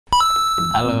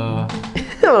Halo.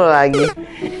 Lo lagi.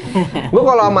 Gue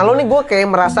kalau sama lo nih, gue kayak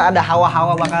merasa ada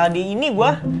hawa-hawa bakal di ini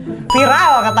gue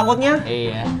viral takutnya.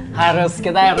 Iya,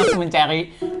 kita harus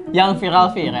mencari yang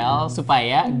viral-viral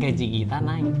supaya gaji kita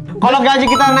naik. Kalau gaji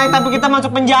kita naik tapi kita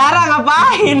masuk penjara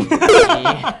ngapain?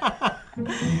 Iya.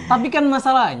 Tapi kan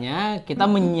masalahnya kita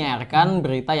menyiarkan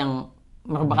berita yang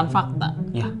merupakan fakta.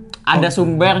 Ya. Ada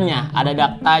sumbernya, ada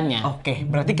datanya. Oke,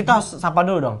 berarti kita harus sapa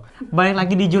dulu dong. Balik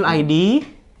lagi di Jul ID.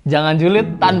 Jangan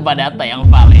julid tanpa data yang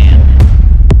valid.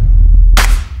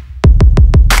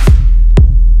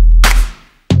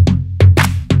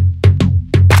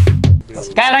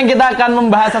 Sekarang kita akan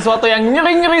membahas sesuatu yang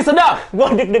ngeri-ngeri sedap. Gue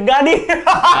deg-degan nih.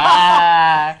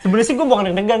 Sebenarnya sih gue bukan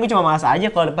deg-degan, gue cuma malas aja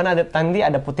kalau depan nanti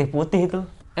ada putih-putih itu.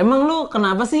 Emang lu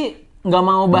kenapa sih nggak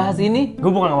mau bahas ini? Gue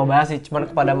bukan nggak mau bahas sih,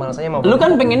 cuman kepada malasnya mau. Lu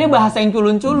kan pengennya bahas yang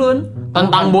culun-culun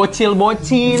tentang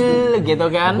bocil-bocil gitu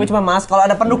kan? Gue cuma malas kalau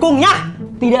ada pendukungnya.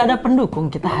 Tidak ada pendukung,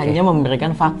 kita hanya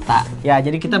memberikan fakta. Ya,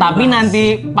 jadi kita tapi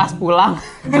nanti pas pulang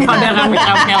ada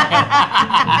rame-rame.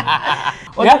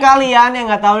 Untuk kalian yang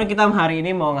nggak tahu nih, kita hari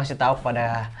ini mau ngasih tahu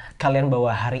kepada kalian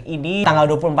bahwa hari ini tanggal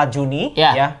 24 Juni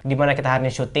ya, dimana kita hari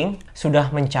ini syuting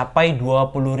sudah mencapai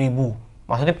 20.000.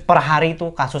 Maksudnya per hari itu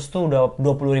kasus tuh udah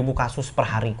 20.000 kasus per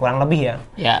hari, kurang lebih ya.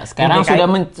 Ya, sekarang sudah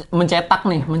mencetak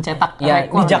ya,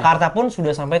 rekor. Di Jakarta pun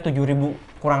sudah sampai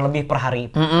 7.000 kurang lebih per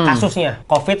hari kasusnya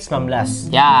COVID-19.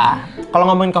 Ya. Kalau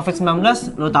ngomongin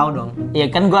COVID-19, lu tahu dong. Iya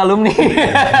kan, gue alumni.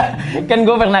 Kan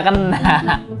gue pernah kena.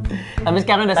 Tapi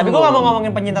sekarang udah Tapi gue nggak mau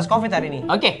ngomongin penyintas COVID hari ini.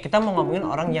 Oke. Kita mau ngomongin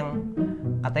orang yang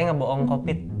katanya ngebohong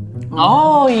COVID.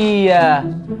 Oh iya.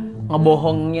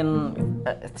 Ngebohongin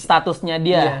statusnya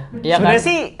dia. Iya. Sebenarnya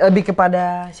sih lebih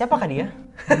kepada siapakah dia?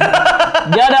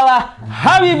 Dia adalah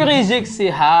Habib Rizieq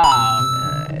Shihab.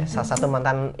 Salah satu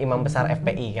mantan imam besar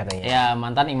FPI katanya. Ya,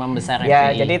 mantan imam besar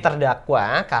ya, FPI. jadi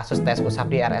terdakwa kasus tes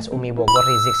usap di RS Umi Bogor,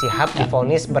 Rizieq Shihab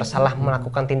divonis bersalah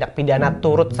melakukan tindak pidana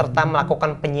turut serta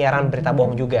melakukan penyiaran berita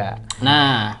bohong juga.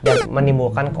 Nah, dan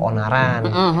menimbulkan keonaran.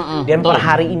 Dan per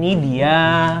hari ini dia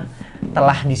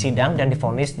telah disidang dan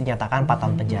divonis dinyatakan 4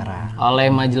 tahun penjara oleh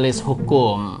majelis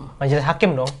hukum. Majelis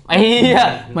hakim dong.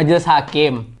 Iya, majelis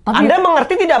hakim. Tapi Anda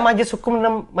mengerti tidak majelis hukum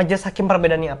dan majelis hakim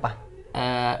perbedaannya apa?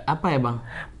 Apa ya, Bang?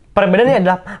 Perbedaannya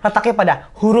adalah letaknya pada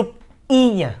huruf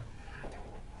I-nya.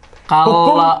 Kalau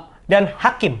hukum dan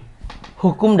hakim.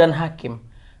 Hukum dan hakim.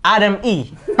 A dan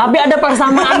I. Tapi ada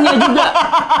persamaannya juga.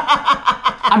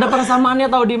 Ada persamaannya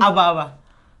tau, Dim? Apa-apa?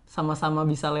 Sama-sama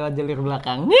bisa lewat jalur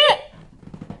belakang. Iya.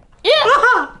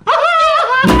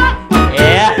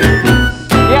 Iya.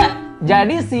 Ya,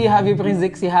 jadi si Habib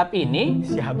Rizieq Shihab ini,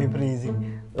 si Habib Rizieq.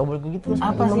 Gak boleh begitu.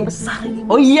 Apa sih? Besar ini.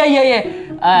 Oh iya.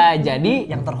 Jadi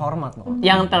yang terhormat loh.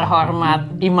 Yang terhormat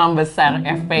imam besar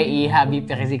FPI Habib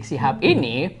Rizieq Shihab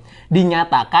ini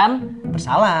dinyatakan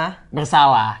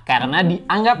bersalah karena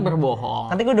dianggap berbohong.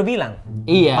 Nanti gue udah bilang.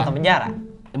 Iya. 4 tahun penjara.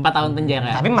 4 tahun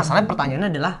penjara. Tapi masalahnya pertanyaannya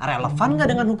adalah relevan nggak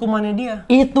dengan hukumannya dia?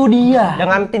 Itu dia.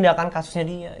 Dengan tindakan kasusnya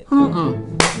dia.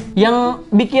 Yang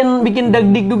bikin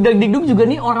dag-digdug juga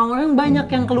nih, orang-orang banyak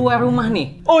yang keluar rumah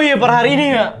nih. Oh iya, per hari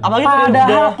ini ya. Apalagi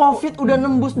padahal COVID udah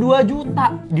nembus 2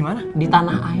 juta. Di mana? Di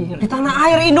tanah air. Di tanah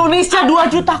air Indonesia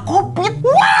 2 juta COVID.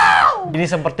 Wow. Jadi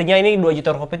sepertinya ini 2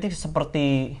 juta COVID itu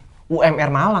seperti UMR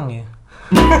Malang ya.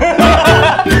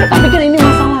 Tapi kan ini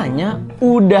masalahnya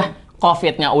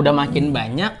COVID-nya udah makin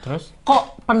banyak, terus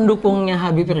kok pendukungnya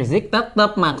Habib Rizieq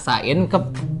tetap maksain ke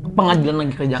pengadilan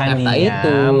negeri Jakarta kan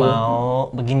itu?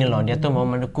 Mau begini loh, dia tuh mau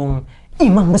mendukung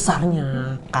imam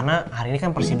besarnya karena hari ini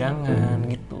kan persidangan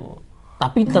gitu.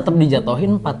 Tapi tetap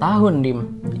dijatuhin 4 tahun, Dim.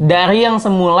 Dari yang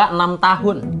semula 6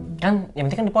 tahun. Kan yang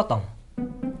penting kan dipotong.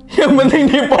 Yang penting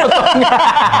dipotong.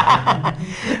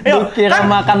 Lu kira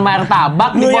kan, makan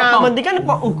martabak dipotong. Yang penting kan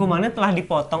hukumannya telah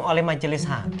dipotong oleh majelis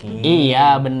hakim.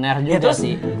 Iya, benar juga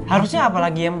sih. Harusnya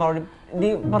apalagi yang perlu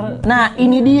Nah,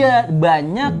 ini dia,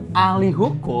 banyak ahli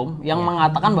hukum yang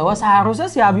mengatakan bahwa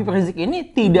seharusnya si Habib Rizieq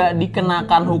ini tidak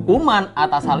dikenakan hukuman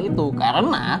atas hal itu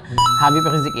karena Habib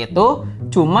Rizieq itu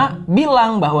cuma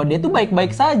bilang bahwa dia tuh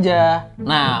baik-baik saja.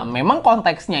 Nah, memang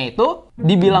konteksnya itu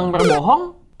dibilang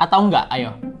berbohong atau enggak?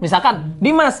 Ayo. Misalkan,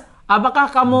 Dimas, apakah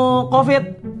kamu COVID?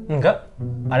 Enggak.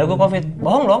 Ada gue COVID.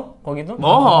 Bohong dong, kok gitu?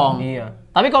 Bohong. Iya.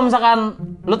 Tapi kalau misalkan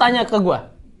lu tanya ke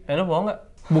gua, lu bohong nggak?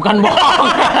 Bukan bohong.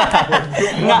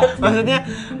 Enggak, maksudnya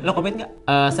lo COVID nggak?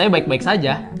 Saya baik-baik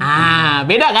saja.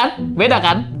 Beda kan?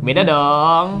 Beda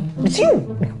dong.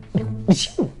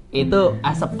 Disiu. Itu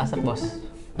asap, bos.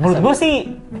 Menurut gue sih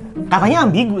katanya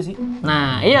ambigu sih.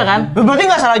 Nah, iya kan? Berarti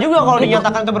nggak salah juga kalau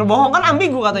dinyatakan itu berbohong, kan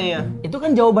ambigu katanya. Itu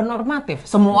kan jawaban normatif.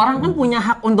 Semua orang kan punya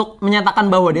hak untuk menyatakan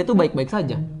bahwa dia tuh baik-baik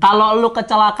saja. Kalau lu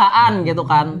kecelakaan gitu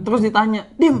kan, terus ditanya,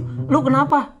 "Dim, lu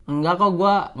kenapa?" "Enggak kok,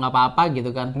 gua nggak apa-apa,"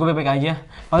 gitu kan. Gue baik-baik aja.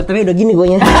 Oh, tapi udah gini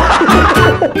guanya.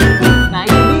 Nah,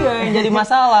 ini dia yang jadi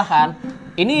masalah kan.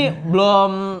 Ini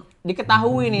belum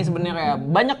diketahui nih sebenarnya.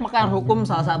 Banyak pakar hukum,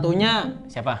 salah satunya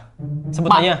siapa? Sebut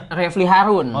aja. Pak Refli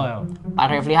Harun. Oh, iya. Pak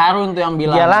Refli Harun tuh yang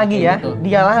bilang. Dia lagi ya. Gitu.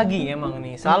 Dia lagi emang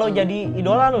nih. Selalu jadi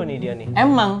idola lo nih dia nih.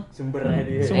 Emang Sumbernya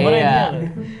dia. Sumbernya iya. dia loh.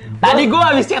 Tadi gua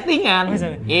habis chattingan.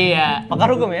 Iya. Pakar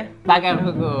hukum ya? Pakar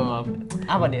hukum.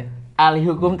 Apa dia? Ahli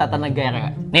hukum tata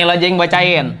negara. Nih lo jeng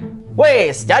bacain.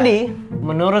 Wes, jadi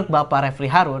menurut Bapak Refli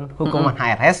Harun, hukuman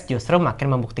HRS justru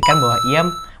makin membuktikan bahwa ia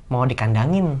mau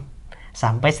dikandangin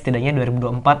sampai setidaknya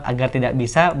 2024 agar tidak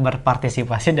bisa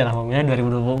berpartisipasi dalam pemilu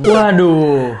 2024.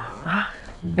 Waduh.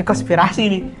 Ini konspirasi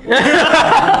nih.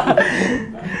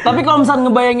 Tapi kalau misalnya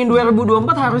ngebayangin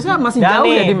 2024 harusnya masih jauh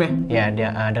ya, Dim ya? Ya, dia,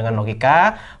 dengan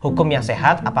logika hukum yang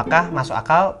sehat, apakah masuk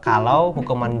akal kalau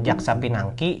hukuman jaksa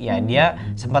pinangki ya dia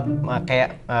sempat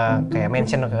kayak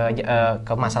mention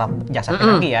ke masalah jaksa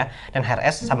pinangki ya, dan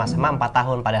HRS sama-sama 4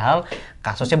 tahun padahal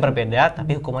kasusnya berbeda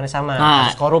tapi hukumannya sama.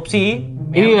 Kasus korupsi,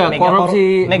 iya,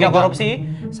 mega korupsi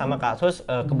sama kasus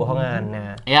kebohongan.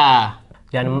 Nah, ya.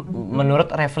 dan menurut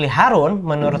Refli Harun,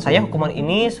 menurut saya hukuman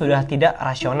ini sudah tidak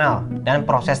rasional dan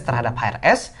proses terhadap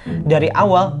HRS dari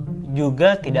awal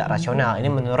juga tidak rasional. Ini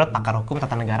menurut pakar hukum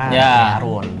tata negara Refli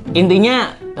Harun.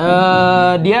 Intinya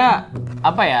dia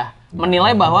apa ya?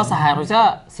 Menilai bahwa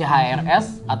seharusnya si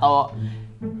HRS atau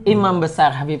Imam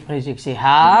Besar Habib Rizieq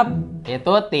Shihab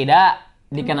itu tidak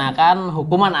dikenakan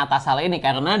hukuman atas hal ini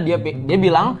karena dia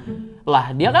bilang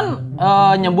lah dia kan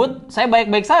nyebut saya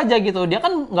baik-baik saja gitu, dia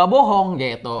kan nggak bohong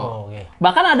gitu. Okay.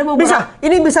 Bahkan ada beberapa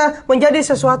ini bisa menjadi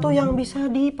sesuatu yang bisa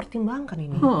dipertimbangkan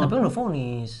ini. Tapi udah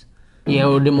vonis.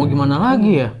 Ya udah mau gimana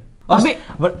lagi ya? Tapi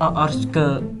harus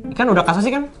kan udah kasasi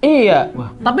kan? Iya.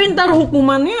 Wah. Tapi ntar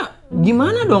hukumannya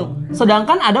gimana dong?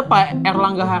 Sedangkan ada Pak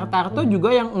Erlangga Hartarto juga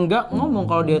yang enggak ngomong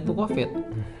kalau dia tuh COVID.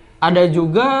 Ada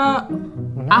juga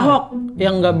Ahok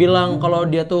yang nggak bilang kalau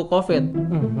dia tuh COVID.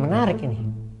 Menarik ini.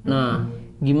 Nah,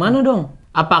 gimana dong?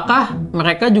 Apakah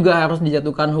mereka juga harus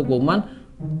dijatuhkan hukuman?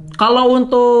 Kalau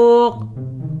untuk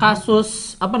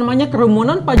kasus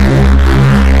kerumunan Pak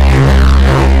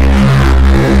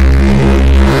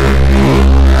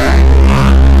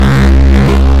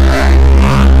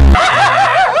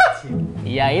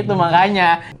ya itu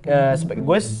makanya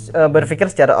gue berpikir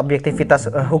secara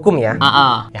objektivitas hukum ya.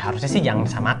 Ya harusnya sih jangan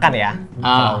disamakan ya.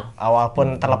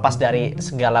 Walaupun terlepas dari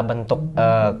segala bentuk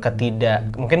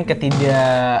mungkin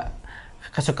ketidak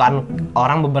kesukaan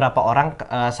beberapa orang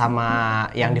sama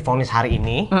yang divonis hari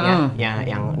ini ya,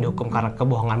 yang dihukum karena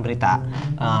kebohongan berita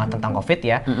tentang COVID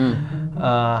ya.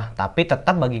 Tapi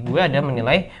tetap bagi gue ada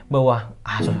menilai bahwa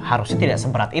harusnya tidak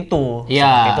seberat itu.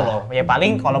 Seperti itu loh. Ya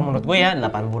paling kalau menurut gue ya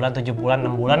 8 bulan, 7 bulan,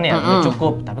 6 bulan ya udah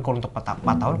cukup. Tapi kalau untuk 4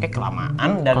 tahun kayak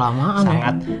kelamaan dan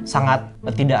sangat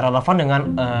tidak relevan dengan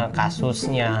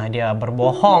kasusnya dia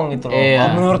berbohong gitu loh.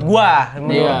 Kalau menurut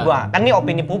gua kan ini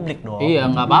opini publik dong. Iya,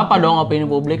 nggak apa-apa dong opini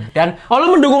publik. Dan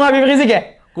lu mendukung Habib Rizieq ya?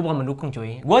 Gue bukan mendukung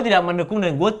cuy. Gue tidak mendukung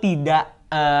dan gue tidak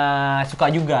suka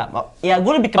juga. Ya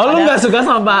gue lebih kepada... lu nggak suka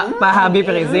sama Pak Habib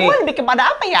Rizieq? Gue lebih kepada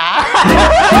apa ya?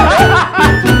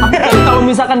 Tapi kan kalau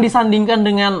misalkan disandingkan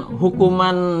dengan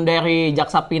hukuman dari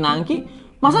jaksa pinangki,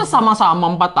 masa sama-sama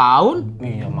 4 tahun?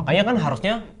 Iya, makanya kan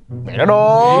harusnya beda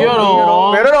dong. Iya dong.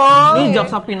 Beda dong. Ini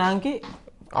jaksa pinangki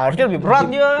harusnya lebih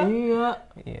berat dia. Iya.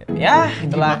 Ya,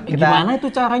 itulah gimana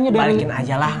itu caranya dari balikin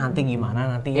aja lah nanti gimana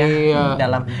nanti ya. Iya.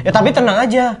 Dalam. Ya tapi tenang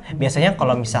aja. Biasanya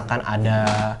kalau misalkan ada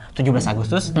 17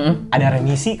 Agustus, ada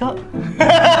remisi kok.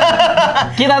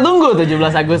 Kita tunggu 17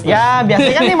 Agustus. Ya,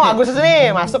 biasanya nih mau Agustus nih,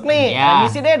 masuk nih. Ya.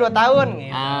 Remisi deh 2 tahun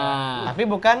gitu. Tapi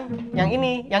bukan yang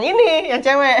ini, yang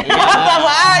cewek. Ya.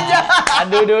 Sama aja.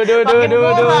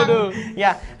 Aduh.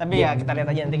 Ya, tapi ya kita lihat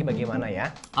aja nanti bagaimana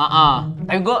ya.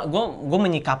 Tapi gue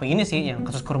menyikapi ini sih yang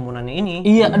kasus kerumunannya ini.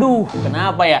 Iya, aduh,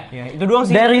 kenapa ya? Ya, itu doang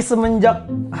sih. Dari semenjak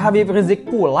Habib Rizieq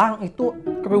pulang itu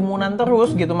kerumunan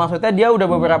terus gitu. Maksudnya dia udah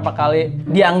beberapa kali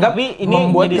dianggap ini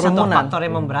membuat jadi kerumunan. satu faktor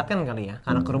yang memberatkan kali ya,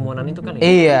 karena kerumunan itu kan.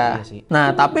 Iya. Sih.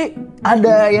 Nah, tapi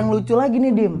ada yang lucu lagi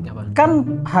nih, Dim. Apa?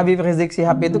 Kan Habib Rizieq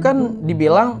Shihab itu kan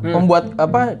dibilang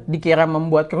dikira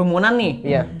membuat kerumunan nih.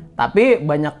 Iya. Tapi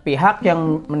banyak pihak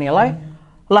yang menilai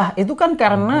Lah itu kan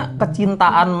karena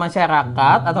kecintaan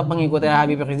masyarakat atau pengikutnya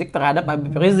Habib Rizieq terhadap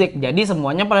Habib Rizieq. Jadi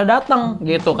semuanya pada datang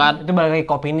gitu kan. Itu balik lagi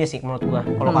ke opini sih menurut gua.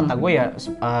 Kalau kata gue ya,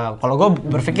 kalau gue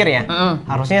berpikir ya,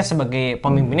 harusnya sebagai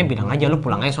pemimpinnya bilang aja lu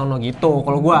pulang aja sono gitu.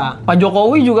 Kalau gua, Pak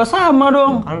Jokowi juga sama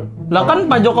dong. Lah kan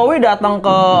Pak Jokowi datang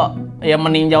ke ya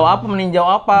meninjau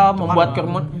apa, membuat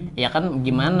kerumunan. Ya kan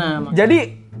gimana?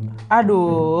 Jadi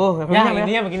aduh, ya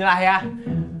intinya beginilah ya.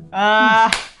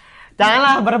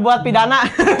 Janganlah berbuat pidana.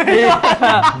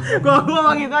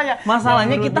 Gua gitu aja.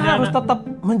 Masalahnya kita harus tetap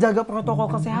menjaga protokol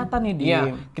kesehatan nih, Iya.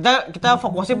 Kita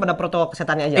fokusin pada protokol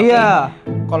kesehatannya aja. Iya.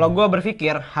 Okay? Kalau gua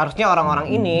berpikir harusnya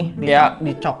orang-orang ini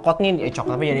dicokot nih,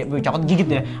 dicokot apa jadi dicokot gigit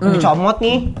ya. Dicomot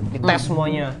nih, dites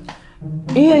semuanya.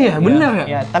 Iya, benar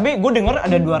ya. Tapi gue denger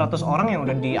ada 200 orang yang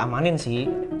udah diamanin sih.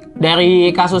 Dari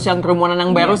kasus yang kerumunan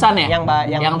yang barusan ya?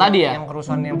 Yang tadi ya? Yang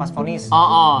kerusuhan yang pas vonis.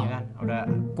 Oh. Ya kan? Udah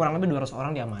kurang lebih 200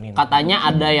 orang diamanin. Katanya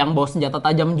ada yang bawa senjata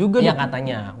tajam juga ya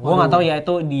katanya. Gue nggak tahu ya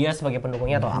itu dia sebagai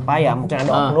pendukungnya atau apa ya. Mungkin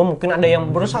ada oknum, mungkin ada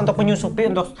yang berusaha untuk menyusupi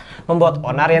untuk membuat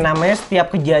onar. Yang namanya setiap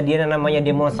kejadian yang namanya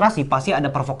demonstrasi pasti ada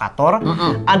provokator,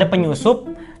 ada penyusup,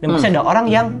 dan pasti ada orang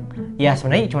yang ya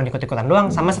sebenarnya cuma ikut-ikutan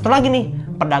doang. Sama satu lagi nih,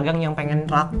 pedagang yang pengen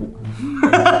laku.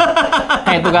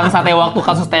 Kayak tukang sate waktu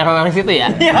kasus teroris itu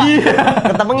ya? Iya.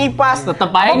 Tetap mengipas,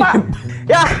 tetap aja.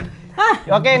 Ya.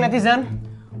 Oke, netizen.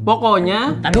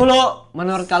 Pokoknya, tadi dulu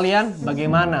menurut kalian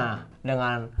bagaimana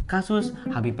dengan kasus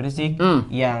Habib Rizieq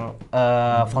yang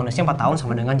vonisnya 4 tahun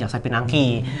sama dengan jaksa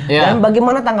pinangki? Dan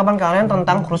bagaimana tanggapan kalian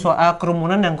tentang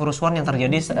kerumunan dan kerusuhan yang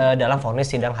terjadi dalam vonis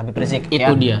sidang Habib Rizieq?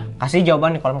 Itu dia. Kasih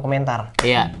jawaban di kolom komentar.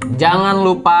 Iya. Jangan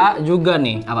lupa juga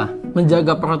nih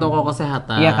menjaga protokol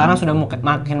kesehatan. Iya, karena sudah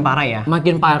makin parah ya.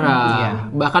 Makin parah. Iya.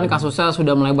 Bahkan kasusnya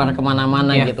sudah melebar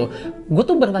kemana-mana gitu. Gue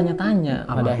tuh bertanya-tanya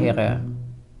pada akhirnya.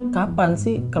 Kapan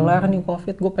sih kelar nih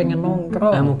COVID? Gue pengen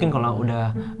nongkrong. Mungkin kalau udah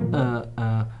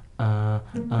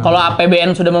kalau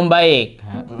APBN sudah membaik.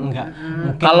 Enggak.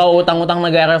 Kalau utang-utang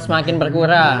negara semakin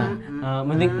berkurang.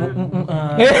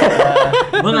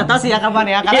 Gue nggak tahu sih ya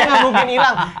kapan ya, karena nggak mungkin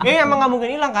hilang. Emang nggak mungkin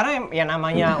hilang karena ya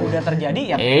namanya udah terjadi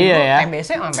ya.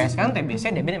 TBC sampai sekarang,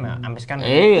 TBC, DB sampai sekarang.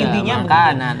 Intinya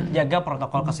jaga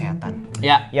protokol kesehatan.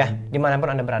 Ya,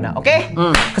 dimanapun Anda berada. Oke.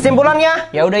 Kesimpulannya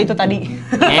ya udah itu tadi.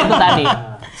 Itu tadi.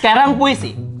 Sekarang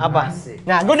puisi. Apa?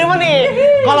 Nah, gue demen nih.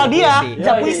 Kalau dia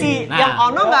puisi, yang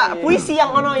ono nggak puisi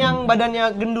yang ono yang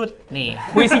badannya gendut. Nih,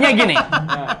 puisinya gini.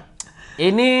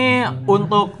 Ini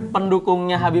untuk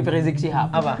pendukungnya Habib Rizieq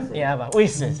Shihab. Apa? Iya apa?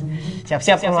 Wis.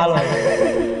 Siap-siap yang lalu.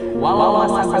 Walau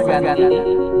masa berganti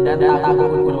dan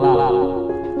tahun berlalu,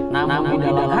 namun di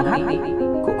dalam hati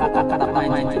ku akan tetap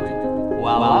maju.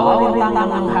 Walau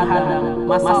tantangan menghadang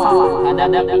masalah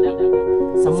hadap,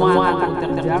 semua akan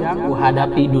terjang ku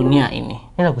hadapi dunia ini.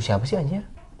 Ini lagu siapa sih anjir?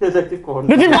 Detektif Conan.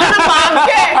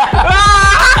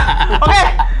 Oke.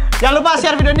 Jangan lupa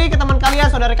share video ini ke teman kalian,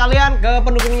 saudara kalian, ke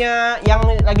pendukungnya yang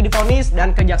lagi divonis dan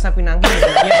ke jaksa pinangki.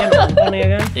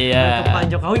 Iya kan? Iya. Untuk Pak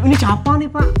Jokowi. Ini siapa nih,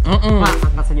 Pak? Pak,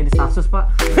 angkat saja di status, Pak.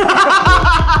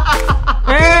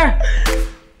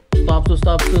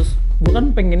 Stop. Gue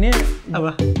kan pengennya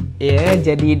apa? Iya,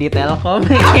 jadi di Telkom.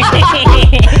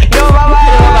 Yo,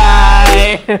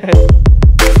 bye-bye.